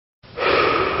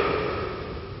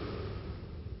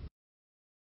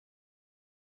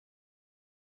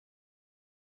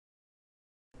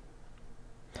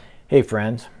Hey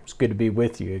friends, it's good to be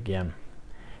with you again.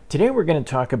 Today we're going to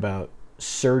talk about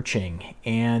searching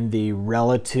and the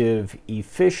relative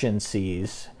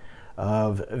efficiencies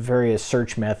of various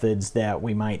search methods that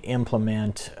we might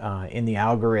implement in the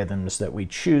algorithms that we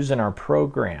choose in our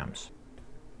programs.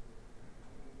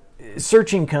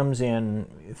 Searching comes in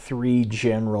three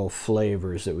general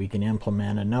flavors that we can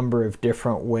implement a number of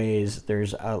different ways.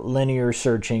 There's linear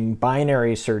searching,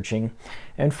 binary searching,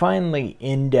 and finally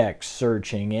index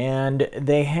searching. And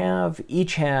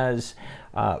each has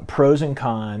pros and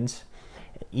cons.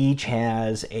 Each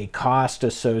has a cost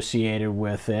associated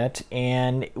with it.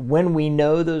 And when we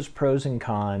know those pros and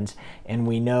cons and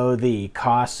we know the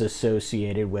costs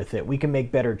associated with it, we can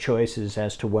make better choices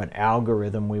as to what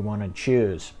algorithm we want to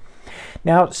choose.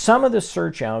 Now, some of the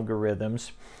search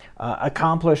algorithms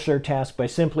accomplish their task by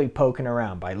simply poking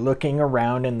around, by looking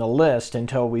around in the list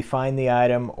until we find the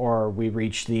item or we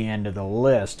reach the end of the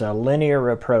list. A linear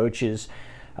approach is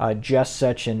just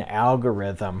such an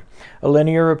algorithm. A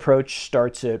linear approach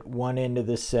starts at one end of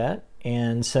the set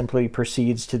and simply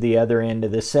proceeds to the other end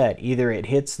of the set. Either it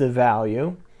hits the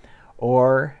value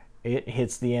or it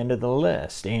hits the end of the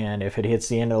list, and if it hits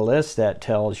the end of the list, that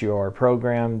tells your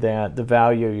program that the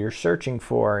value you're searching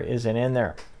for isn't in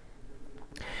there.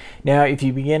 Now, if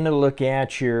you begin to look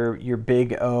at your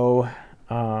big O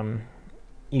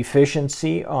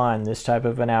efficiency on this type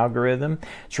of an algorithm,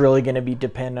 it's really going to be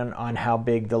dependent on how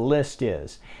big the list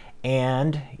is,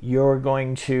 and you're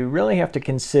going to really have to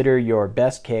consider your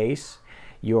best case,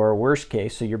 your worst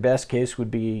case. So your best case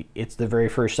would be it's the very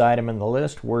first item in the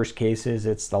list. Worst case is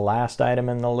it's the last item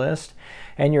in the list.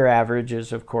 And your average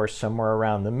is, of course, somewhere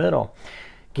around the middle.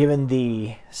 Given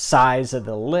the size of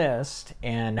the list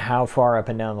and how far up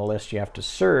and down the list you have to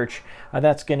search,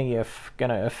 that's going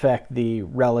to affect the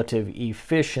relative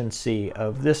efficiency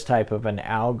of this type of an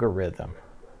algorithm.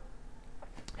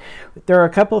 There are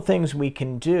a couple of things we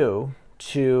can do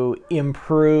to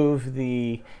improve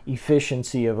the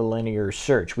efficiency of a linear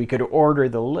search. We could order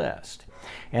the list,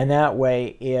 and that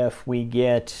way if we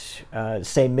get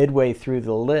say midway through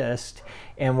the list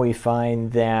and we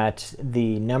find that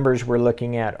the numbers we're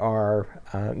looking at are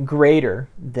greater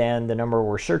than the number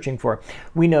we're searching for,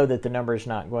 we know that the number is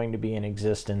not going to be in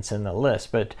existence in the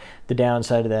list. But the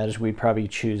downside of that is we'd probably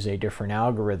choose a different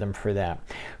algorithm for that.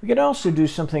 We could also do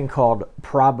something called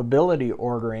probability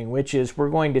ordering, which is we're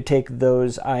going to take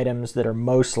those items that are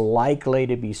most likely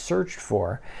to be searched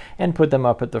for and put them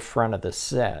up at the front of the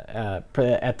set,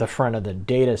 at the front of the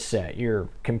data set. Your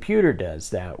computer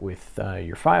does that with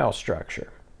your file structure.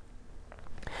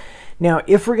 Now,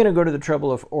 if we're going to go to the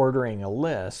trouble of ordering a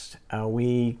list,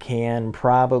 we can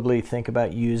probably think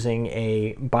about using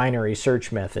a binary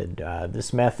search method.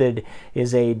 This method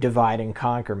is a divide and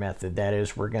conquer method. That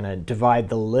is, we're going to divide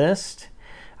the list.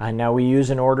 Now, we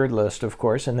use an ordered list, of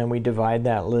course, and then we divide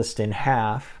that list in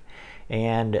half.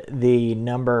 And the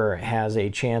number has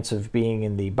a chance of being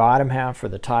in the bottom half or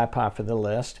the top half of the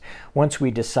list. Once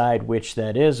we decide which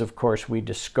that is, of course, we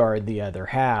discard the other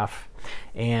half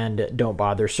and don't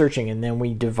bother searching. And then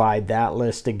we divide that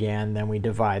list again, then we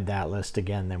divide that list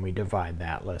again, then we divide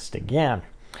that list again.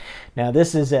 Now,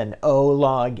 this is an O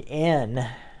log n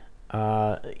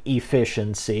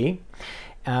efficiency,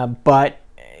 but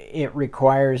it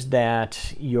requires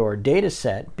that your data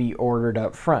set be ordered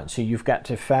up front. So you've got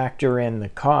to factor in the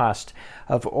cost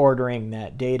of ordering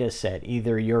that data set.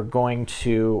 Either you're going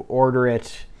to order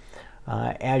it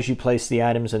as you place the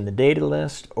items in the data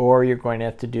list, or you're going to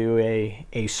have to do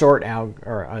a sort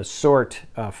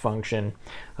function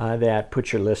that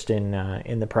puts your list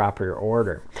in the proper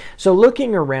order. So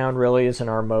looking around really isn't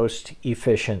our most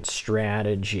efficient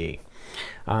strategy.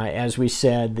 As we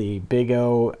said, the big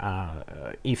O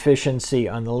efficiency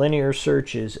on the linear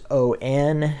search is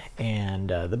ON, and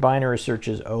the binary search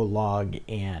is O log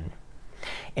n.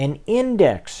 An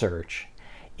index search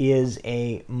is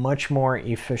a much more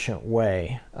efficient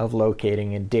way of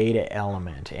locating a data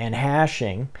element, and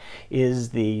hashing is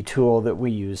the tool that we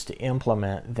use to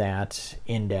implement that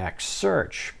index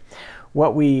search.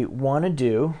 What we want to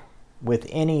do with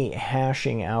any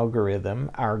hashing algorithm,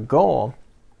 our goal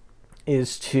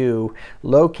is to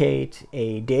locate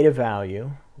a data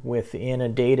value within a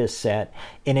data set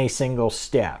in a single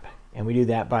step. And we do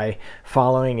that by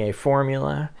following a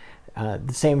formula.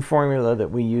 The same formula that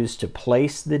we use to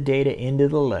place the data into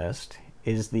the list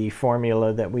is the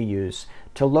formula that we use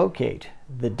to locate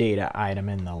the data item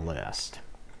in the list.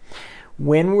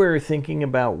 When we're thinking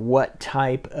about what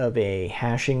type of a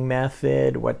hashing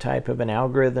method, what type of an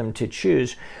algorithm to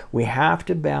choose, we have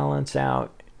to balance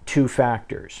out two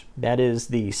factors. That is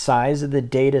the size of the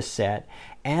data set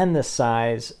and the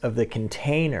size of the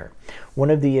container. One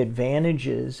of the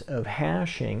advantages of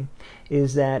hashing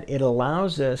is that it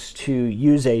allows us to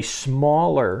use a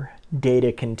smaller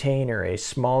data container, a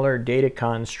smaller data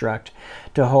construct,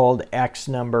 to hold X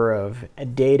number of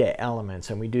data elements.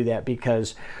 And we do that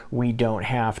because we're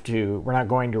not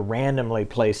going to randomly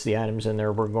place the items in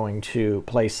there. We're going to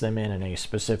place them in a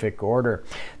specific order.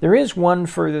 There is one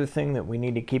further thing that we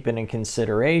need to keep in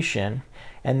consideration,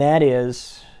 and that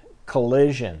is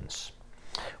collisions.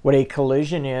 What a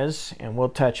collision is, and we'll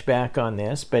touch back on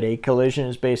this, but a collision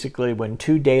is basically when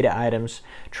two data items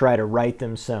try to write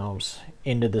themselves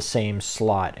into the same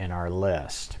slot in our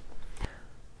list.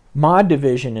 Mod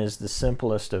division is the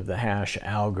simplest of the hash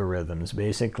algorithms.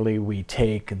 Basically, we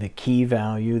take the key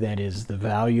value, that is the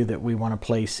value that we want to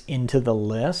place into the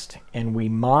list, and we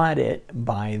mod it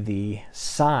by the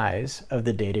size of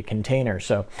the data container.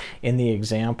 So in the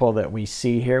example that we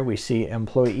see here, we see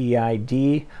employee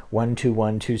ID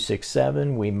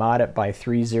 121267. We mod it by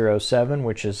 307,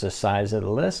 which is the size of the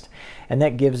list, and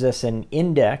that gives us an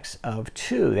index of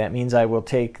 2. That means I will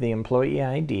take the employee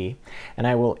ID and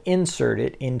I will insert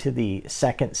it into the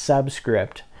second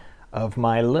subscript of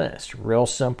my list. Real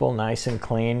simple, nice and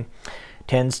clean.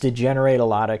 Tends to generate a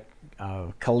lot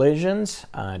of collisions,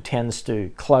 tends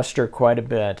to cluster quite a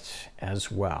bit as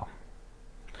well.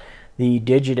 The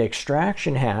digit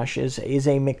extraction hash is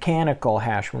a mechanical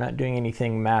hash. We're not doing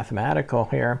anything mathematical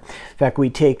here. In fact, we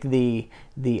take the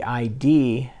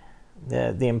ID,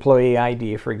 the employee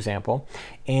ID, for example,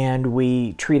 and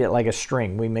we treat it like a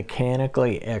string. We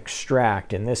mechanically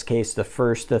extract, in this case, the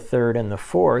first, the third, and the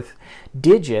fourth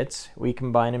digits. We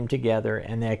combine them together,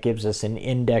 and that gives us an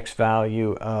index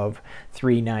value of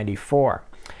 394.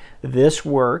 This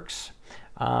works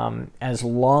as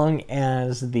long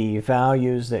as the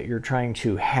values that you're trying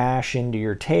to hash into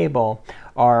your table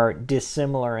are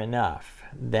dissimilar enough.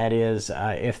 That is,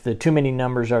 if the too many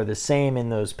numbers are the same in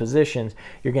those positions,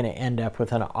 you're going to end up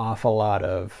with an awful lot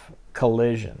of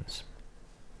collisions.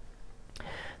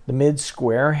 The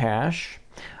mid-square hash,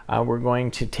 we're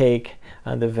going to take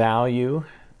the value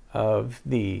of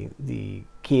the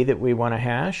key that we want to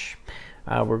hash.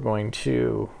 We're going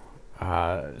to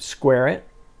square it,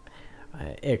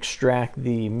 extract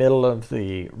the middle of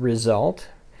the result,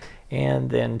 and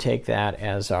then take that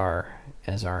as our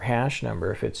hash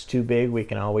number. If it's too big, we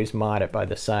can always mod it by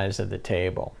the size of the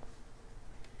table.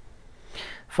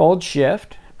 Fold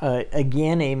shift,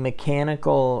 again a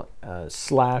mechanical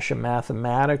slash a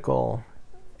mathematical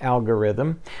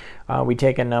algorithm. We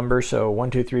take a number, so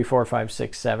 1, 2, 3, 4, 5,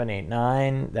 6, 7, 8,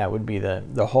 9, that would be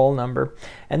the whole number,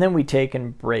 and then we take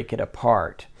and break it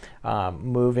apart,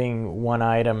 moving one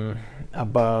item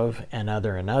above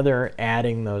another,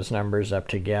 adding those numbers up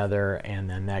together, and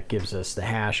then that gives us the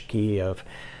hash key of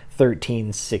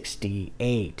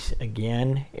 1368.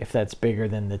 Again, if that's bigger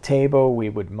than the table, we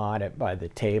would mod it by the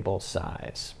table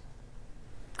size.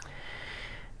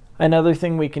 Another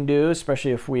thing we can do,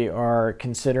 especially if we are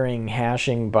considering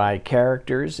hashing by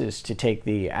characters, is to take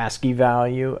the ASCII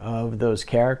value of those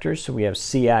characters. So we have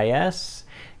CIS.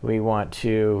 We want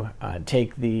to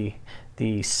take the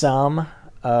sum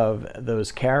of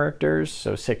those characters.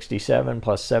 So 67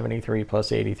 plus 73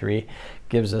 plus 83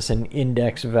 gives us an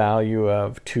index value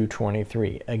of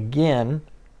 223. Again,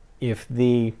 if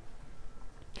the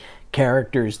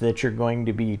characters that you're going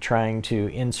to be trying to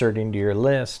insert into your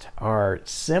list are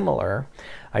similar,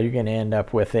 you're going to end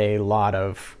up with a lot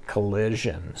of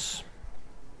collisions.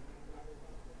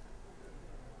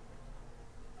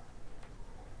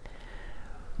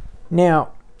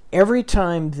 Now, every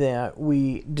time that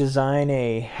we design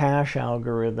a hash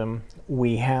algorithm,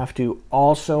 we have to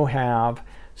also have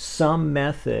some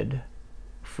method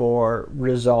for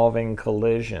resolving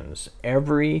collisions.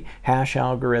 Every hash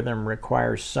algorithm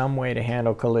requires some way to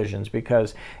handle collisions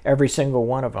because every single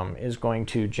one of them is going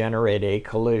to generate a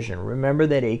collision. Remember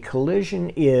that a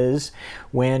collision is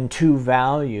when two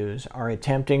values are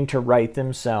attempting to write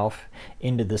themselves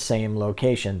into the same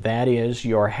location. That is,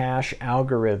 your hash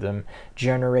algorithm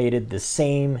generated the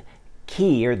same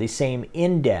key or the same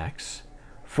index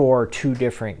for two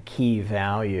different key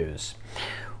values.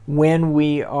 When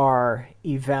we are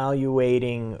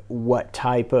evaluating what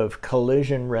type of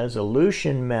collision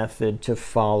resolution method to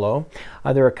follow,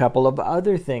 there are a couple of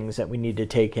other things that we need to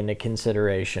take into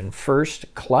consideration.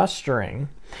 First, clustering.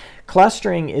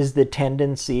 Clustering is the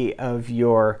tendency of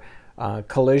your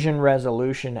collision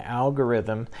resolution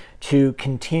algorithm to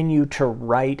continue to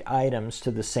write items to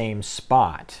the same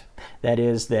spot. That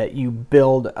is, that you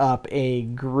build up a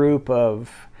group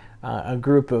of a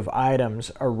group of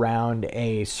items around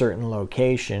a certain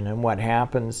location, and what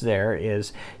happens there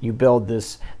is you build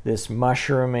this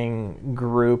mushrooming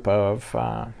group of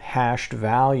hashed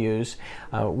values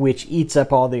which eats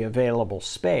up all the available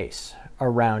space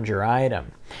around your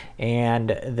item,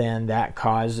 and then that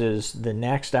causes the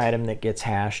next item that gets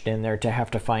hashed in there to have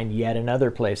to find yet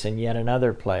another place and yet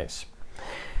another place.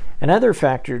 Another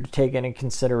factor to take into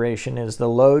consideration is the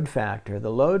load factor.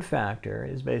 The load factor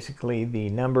is basically the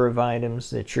number of items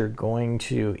that you're going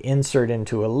to insert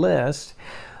into a list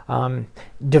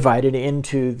divided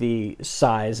into the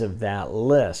size of that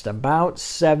list. About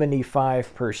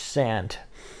 75%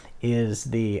 is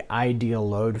the ideal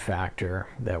load factor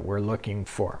that we're looking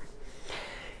for.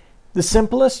 The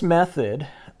simplest method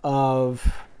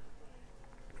of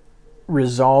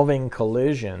resolving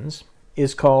collisions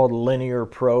is called linear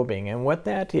probing, and what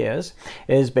that is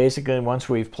basically once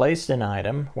we've placed an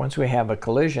item, once we have a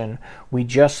collision, we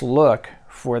just look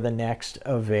for the next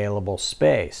available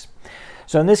space.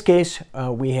 So in this case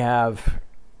we have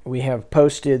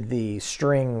posted the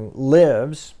string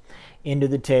lives into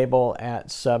the table at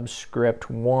subscript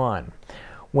 1.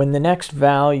 When the next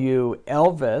value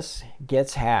Elvis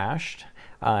gets hashed,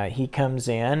 he comes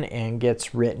in and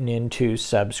gets written into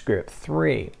subscript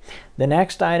 3. The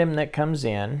next item that comes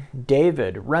in,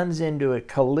 David, runs into a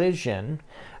collision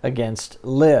against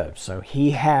Liv. So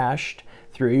he hashed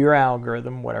through your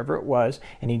algorithm, whatever it was,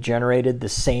 and he generated the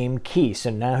same key. So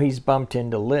now he's bumped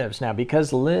into Liv's. Now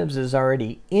because Liv's is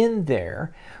already in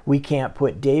there, we can't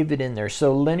put David in there.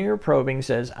 So linear probing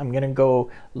says, I'm going to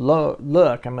go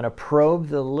look, I'm going to probe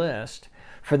the list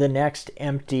for the next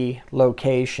empty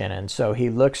location. And so he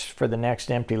looks for the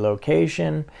next empty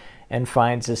location and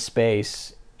finds a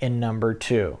space in number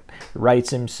 2, writes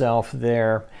himself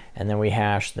there, and then we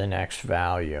hash the next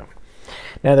value.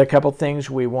 Now there are a couple things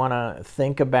we want to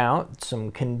think about,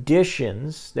 some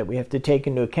conditions that we have to take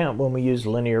into account when we use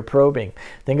linear probing.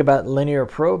 Think about linear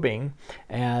probing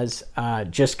as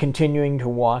just continuing to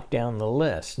walk down the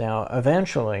list. Now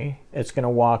eventually it's going to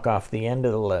walk off the end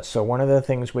of the list. So one of the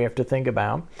things we have to think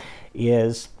about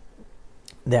is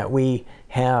that we've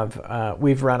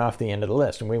run off the end of the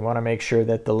list, and we want to make sure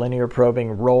that the linear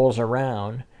probing rolls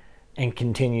around and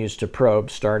continues to probe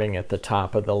starting at the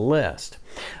top of the list.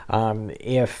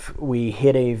 If we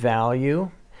hit a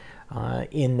value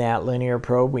in that linear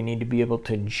probe, we need to be able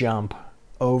to jump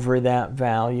over that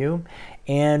value,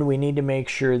 and we need to make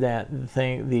sure that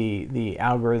the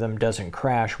algorithm doesn't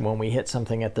crash when we hit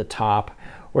something at the top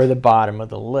or the bottom of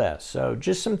the list. So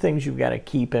just some things you've got to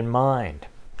keep in mind.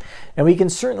 And we can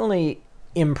certainly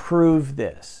improve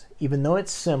this. Even though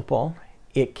it's simple,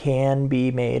 it can be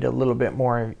made a little bit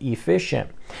more efficient.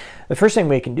 The first thing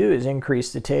we can do is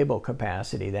increase the table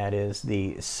capacity, that is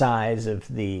the size of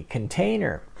the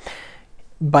container.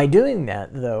 By doing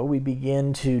that, though, we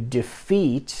begin to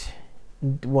defeat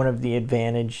one of the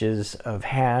advantages of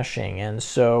hashing, and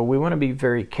so we want to be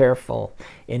very careful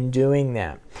in doing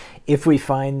that. If we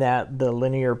find that the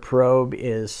linear probe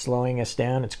is slowing us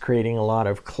down, it's creating a lot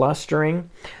of clustering,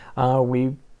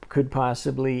 we could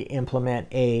possibly implement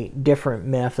a different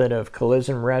method of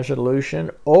collision resolution,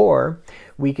 or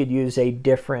we could use a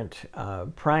different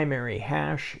primary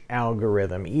hash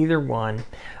algorithm. Either one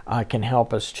can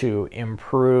help us to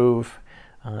improve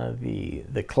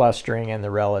the clustering and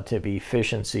the relative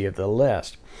efficiency of the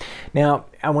list. Now,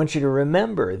 I want you to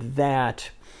remember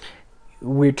that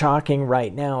we're talking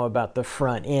right now about the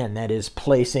front end, that is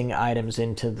placing items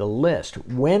into the list.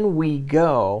 When we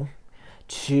go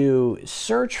to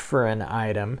search for an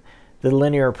item, the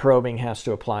linear probing has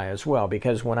to apply as well,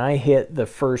 because when I hit the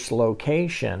first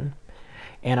location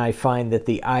and I find that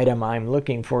the item I'm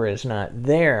looking for is not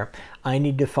there, I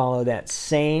need to follow that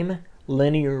same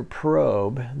linear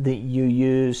probe that you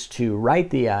use to write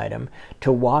the item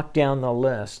to walk down the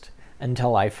list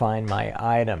until I find my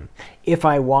item. If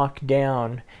I walk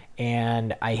down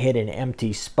and I hit an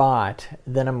empty spot,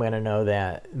 then I'm going to know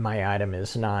that my item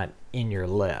is not in your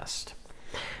list.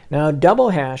 Now,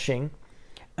 double hashing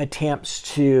attempts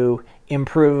to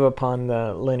improve upon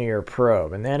the linear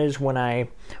probe, and that is when I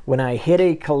hit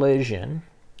a collision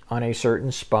on a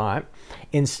certain spot,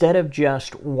 instead of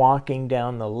just walking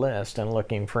down the list and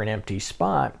looking for an empty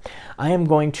spot, I am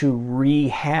going to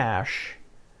rehash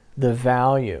the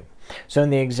value. So in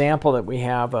the example that we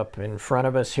have up in front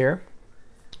of us here,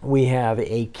 we have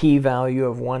a key value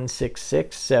of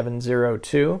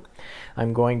 166702.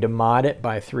 I'm going to mod it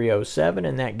by 307,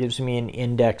 and that gives me an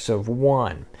index of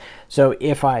 1. So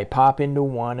if I pop into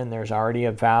 1 and there's already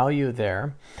a value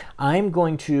there, I'm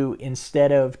going to,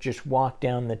 instead of just walk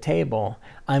down the table,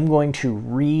 I'm going to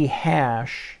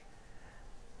rehash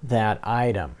that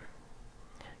item.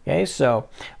 Okay, so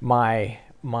my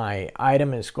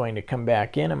item is going to come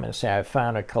back in. I'm going to say I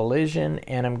found a collision,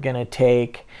 and I'm going to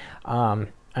take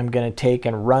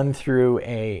and run through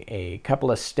a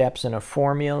couple of steps in a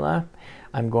formula.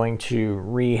 I'm going to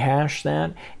rehash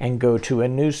that and go to a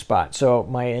new spot. So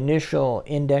my initial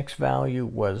index value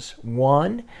was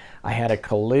 1. I had a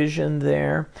collision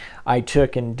there. I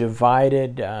took and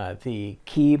divided the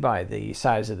key by the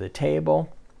size of the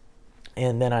table,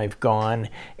 and then I've gone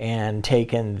and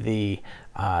taken the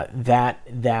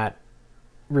that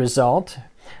result,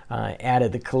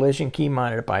 added the collision key,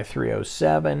 mounted it by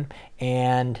 307,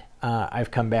 and I've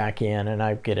come back in and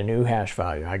I get a new hash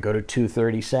value. I go to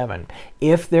 237.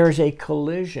 If there's a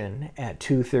collision at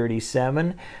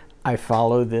 237, I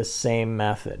follow this same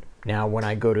method. Now when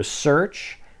I go to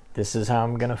search, this is how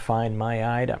I'm going to find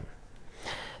my item.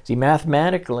 See,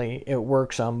 mathematically, it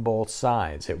works on both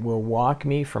sides. It will walk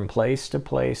me from place to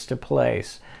place to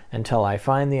place until I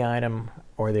find the item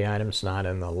or the item's not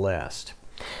in the list.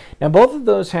 Now, both of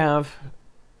those have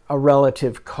a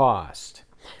relative cost.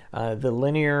 The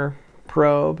linear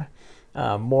probe,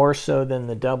 more so than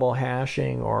the double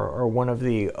hashing or one of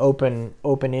the open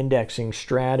indexing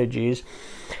strategies.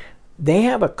 They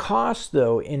have a cost,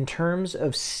 though, in terms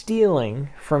of stealing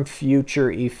from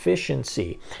future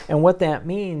efficiency. And what that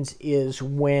means is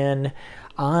when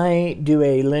I do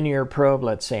a linear probe,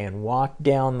 let's say, and walk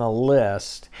down the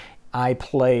list, I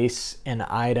place an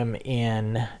item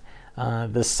in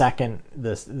the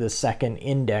second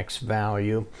index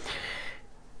value.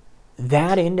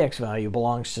 That index value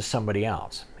belongs to somebody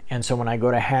else. And so when I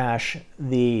go to hash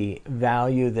the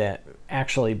value that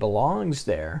actually belongs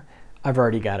there, I've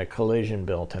already got a collision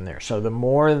built in there. So the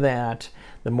more that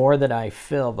I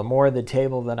fill, the more the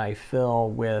table that I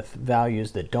fill with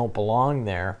values that don't belong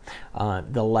there,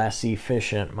 the less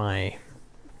efficient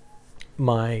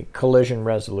my collision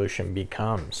resolution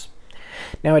becomes.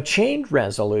 Now, a chained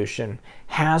resolution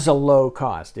has a low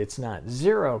cost. It's not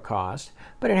zero cost,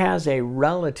 but it has a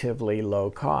relatively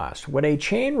low cost. What a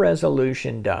chain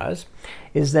resolution does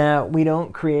is that we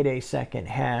don't create a second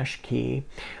hash key.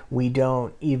 We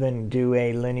don't even do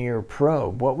a linear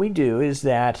probe. What we do is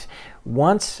that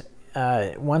once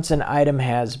an item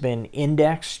has been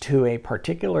indexed to a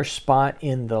particular spot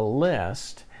in the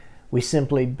list, we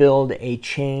simply build a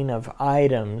chain of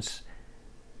items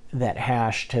that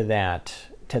hash to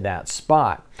that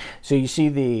spot. So you see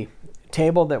the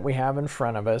table that we have in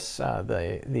front of us,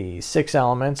 the 6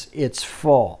 elements, it's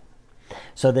full.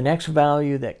 So the next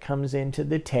value that comes into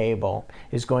the table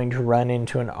is going to run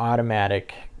into an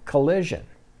automatic collision.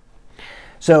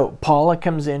 So Paula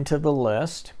comes into the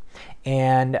list,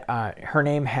 and her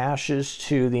name hashes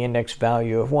to the index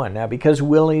value of 1. Now, because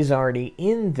Willie's already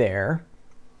in there,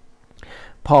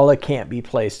 Paula can't be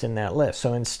placed in that list.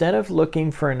 So instead of looking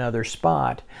for another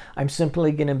spot, I'm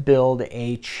simply going to build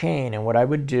a chain. And what I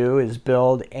would do is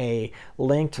build a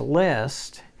linked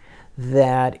list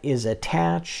that is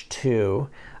attached to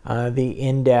the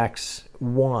index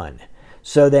 1.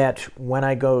 So that when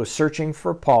I go searching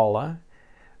for Paula,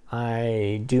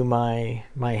 I do my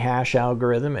hash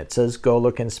algorithm. It says go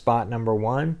look in spot number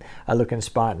 1. I look in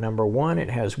spot number 1. It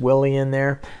has Willie in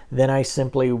there. Then I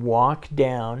simply walk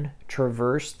down,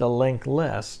 traverse the linked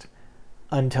list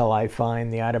until I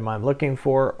find the item I'm looking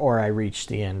for or I reach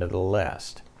the end of the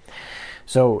list.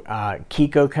 So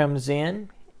Kiko comes in.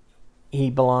 He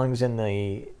belongs in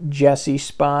the Jesse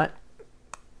spot.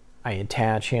 I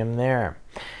attach him there.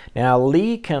 Now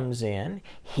Lee comes in,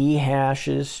 he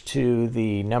hashes to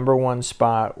the number 1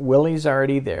 spot. Willie's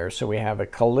already there, so we have a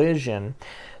collision.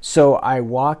 So I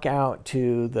walk out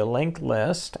to the linked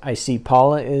list. I see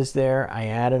Paula is there. I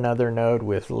add another node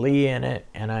with Lee in it,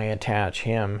 and I attach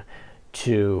him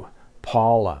to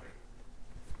Paula.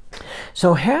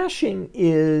 So hashing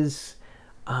is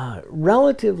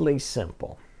relatively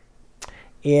simple.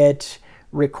 It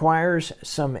requires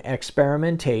some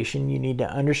experimentation. You need to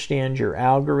understand your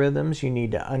algorithms. You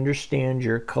need to understand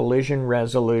your collision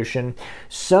resolution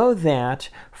so that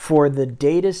for the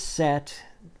data set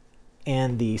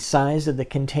and the size of the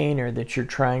container that you're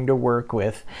trying to work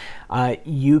with,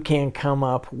 you can come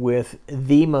up with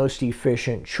the most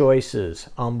efficient choices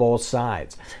on both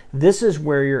sides. This is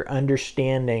where your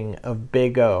understanding of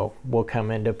Big O will come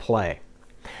into play.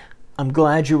 I'm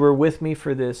glad you were with me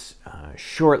for this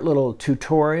short little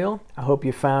tutorial. I hope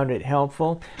you found it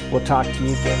helpful. We'll talk to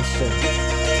you again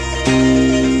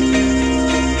soon.